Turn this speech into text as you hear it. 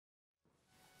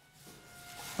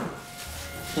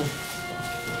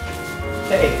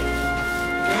Hey.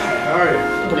 How are you?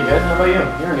 I'm pretty good. How about you?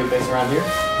 You're a new face around here.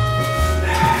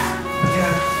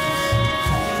 Yeah.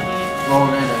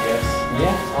 Rolling in, I guess.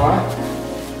 Yeah, alright.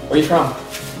 Where you from?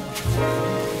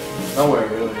 Nowhere,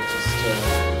 really. Just,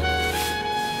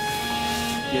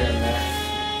 here and there.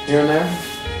 Here and there?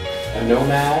 A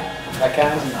nomad? That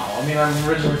kind? No, I mean, I'm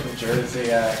originally from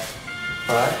Jersey.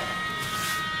 Alright.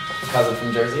 A cousin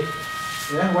from Jersey?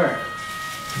 Yeah, where?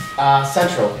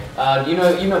 Central. You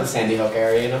know the Sandy Hook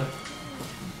area, you know?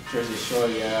 Jersey Shore,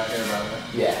 yeah, I hear about it.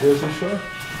 Yeah. Jersey Shore?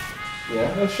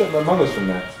 Yeah? Oh shit, my mother's from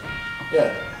there.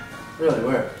 Yeah. Really,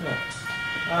 where? Yeah.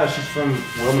 She's from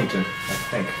Wilmington, I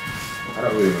think. I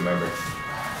don't really remember.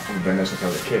 I've been there since I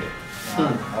was a kid. I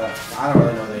don't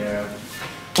really know the area.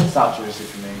 South Jersey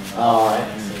for me. Alright.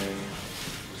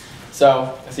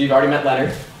 So, I see you've already met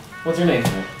Leonard. What's your name?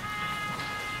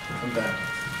 I'm back.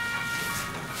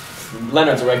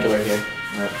 Leonard's a regular here.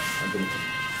 Yeah,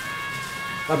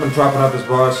 I've been propping up this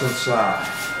bar since,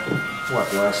 what,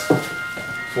 the last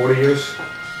 40 years?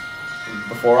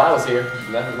 Before I was here,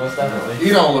 most definitely.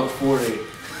 You don't look 40.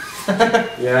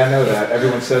 Yeah, I know that.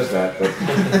 Everyone says that, but...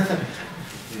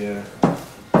 Yeah.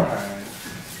 Alright.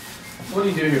 What do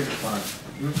you do here for fun?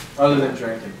 Other than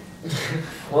drinking?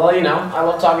 Well, you know, I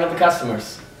love talking to the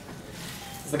customers.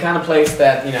 It's the kind of place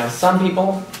that, you know, some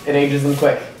people, it ages them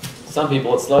quick. Some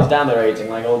people, it slows down their aging,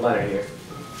 like old Leonard here.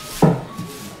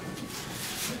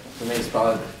 For me, it's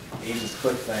probably the ages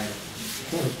quick thing.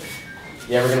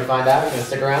 You ever gonna find out? You gonna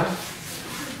stick around?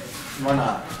 Why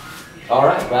not?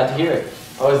 Alright, glad to hear it.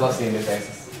 Always love seeing new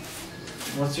faces.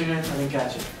 What's your name? I didn't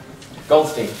catch it.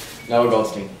 Goldstein. Noah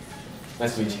Goldstein.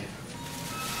 Nice to meet you.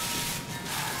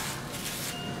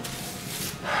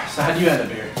 So how'd you end up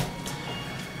here?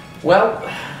 Well,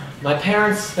 my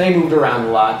parents, they moved around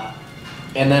a lot.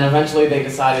 And then eventually they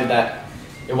decided that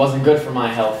it wasn't good for my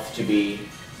health to be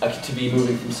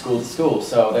moving from school to school,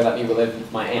 so they let me live with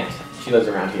my aunt. She lives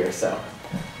around here, so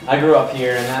I grew up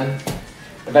here, and then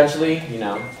eventually, you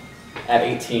know, at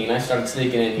 18, I started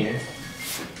sneaking in here,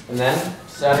 and then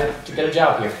decided to get a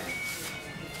job here.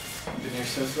 Been here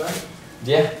since then?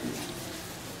 Yeah.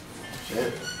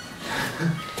 Shit.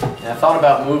 And I thought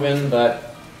about moving,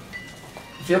 but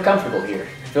I feel comfortable here.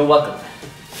 I feel welcome.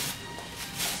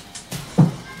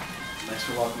 Thanks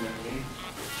for welcoming me.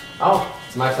 Oh,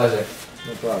 it's my pleasure.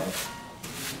 No problem.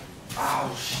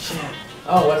 Oh, shit.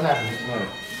 Oh, what happened?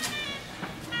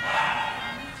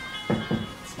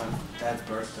 It's my dad's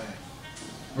birthday.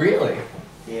 Really?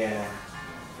 Yeah.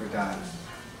 Forgot.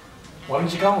 Why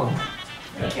didn't you call him?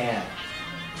 I can't.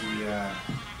 He,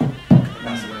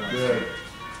 passed away last Good. year.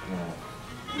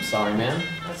 I'm sorry, man.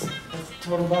 That's a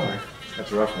total bummer.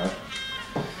 That's rough, man.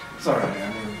 It's alright.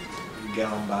 I mean, you get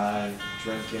on by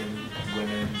drinking,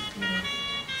 women, you know,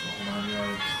 going on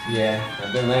road. Yeah,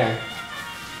 I've been there.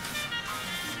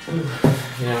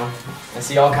 You know, I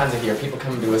see all kinds of here. People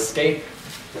coming to escape,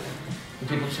 and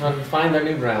people trying to find their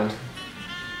new ground.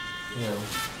 You know,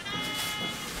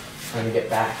 trying to get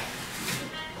back.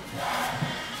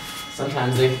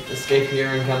 Sometimes they escape here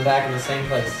and come back in the same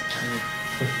place.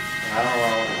 I don't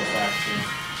want to go back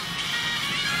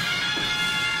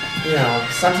to. You know,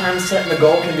 sometimes setting a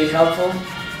goal can be helpful.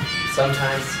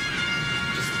 Sometimes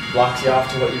it just blocks you off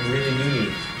to what you really do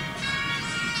need.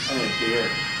 I need a beer.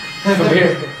 Come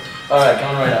here. Alright,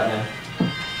 come right up, man.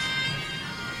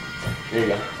 Here you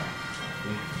go.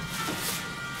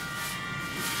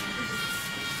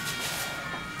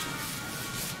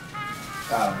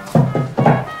 I don't know.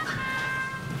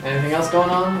 Anything else going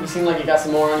on? You seem like you got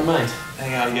some more on your mind.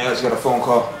 Hang on, yeah, I just got a phone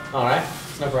call. Alright,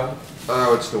 it's no problem.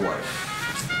 Oh, it's the wife.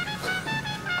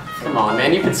 Come on,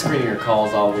 man, you've been screening your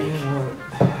calls all week.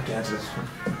 Answer this.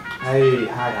 Hey,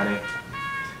 hi, honey.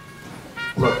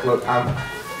 Look,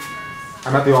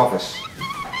 I'm at the office.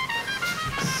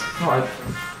 No,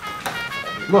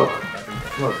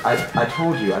 I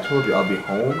told you I'll be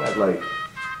home at like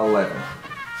 11.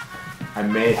 I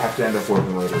may have to end up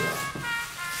working later though.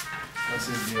 What's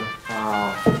his deal?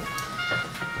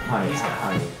 Honey, He's got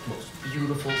honey. the most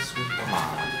beautiful, sweet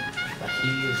heart. But he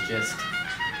is just...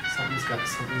 Something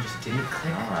just didn't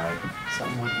click. Alright.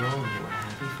 Something went wrong. They were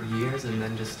happy for years, and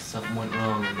then just something went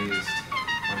wrong, and they just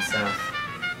went south.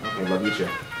 Okay, love you too.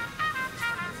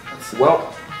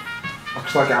 Well,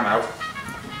 looks like I'm out.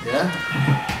 Yeah?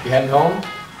 You heading home?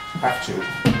 Have to.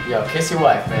 Yo, kiss your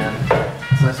wife, man.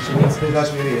 It's nice to meet you. Nice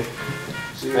to meet you.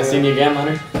 See you. Nice seeing you again,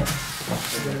 Leonard.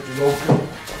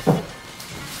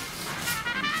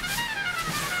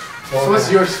 So what's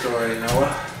your story,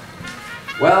 Noah?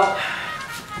 Well,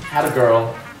 had a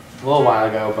girl a little while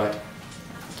ago, but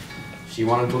she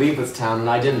wanted to leave this town and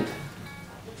I didn't.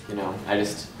 you know,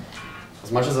 as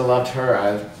much as I loved her,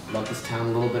 I loved this town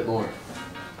a little bit more.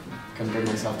 Couldn't bring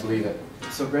myself to leave it.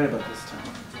 What's so great about this town?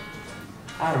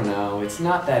 I don't know, it's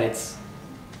not that it's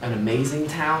an amazing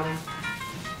town,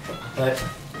 but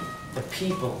the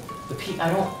people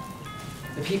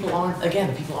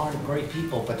aren't great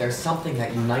people, but there's something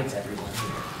that unites everyone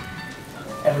here.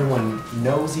 Everyone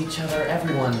knows each other,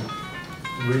 everyone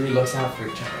really looks out for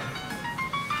each other.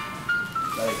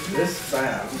 Like this,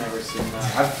 I've never seen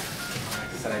that. Like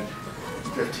I said, I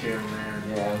drift here and there.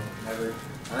 Yeah.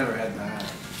 I never had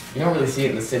that. You don't really see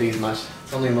it in the cities much.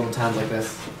 It's only in little towns like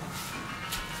this.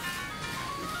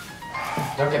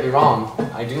 Don't get me wrong,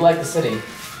 I do like the city,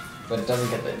 but it doesn't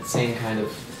get the same kind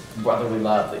of brotherly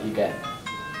love that you get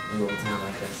in a little town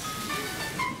like this.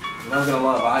 You're not gonna a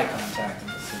lot of eye contact in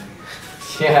the city.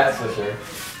 Yeah, that's for sure.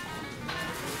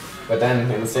 But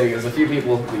then in the city, there's a few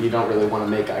people that you don't really want to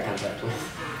make eye contact with.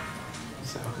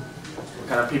 So, What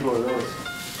kind of people are those?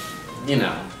 you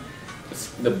know, it's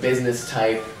the business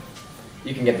type.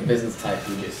 You can get the business type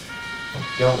who just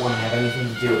don't want to have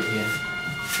anything to do with you.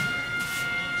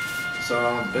 So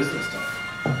I'm a business type.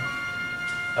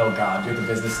 Oh God, you're the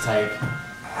business type.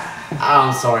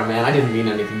 I'm sorry, man. I didn't mean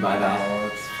anything by that. Oh,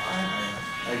 it's fine.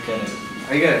 I get it.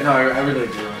 I get it. No, I really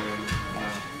do. I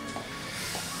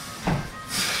mean,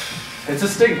 it's a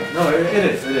stigma. No, it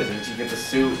is. It is. You get the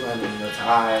suit and the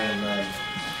tie and the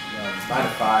 9 to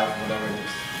 5, whatever it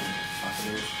is.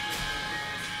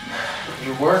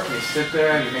 You work, you sit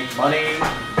there, you make money,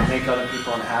 you make other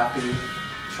people unhappy,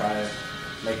 try to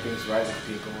make things right with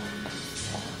people.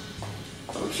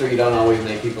 I'm sure you don't always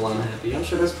make people unhappy. I'm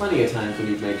sure there's plenty of times when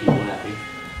you've made people happy.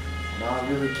 No, I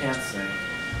really can't say.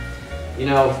 You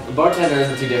know, the bartender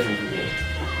isn't too different from me.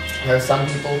 There are some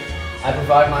people, I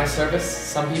provide my service,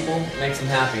 some people it makes them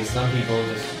happy, some people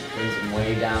just brings them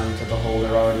way down to the hole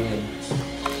they're already in.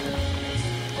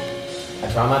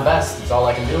 I try my best, it's all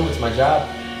I can do, it's my job.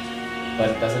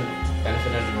 But it doesn't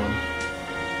benefit anyone.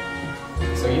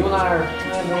 So you and I are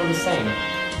kind of one and the same.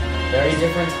 Very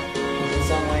different in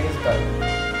some ways, but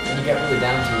when you get really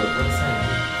down to it, we're the same.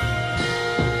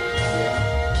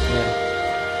 Yeah.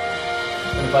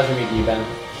 It's been a pleasure meeting you, Ben.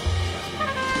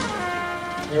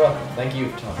 You're welcome. Thank you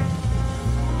for talking.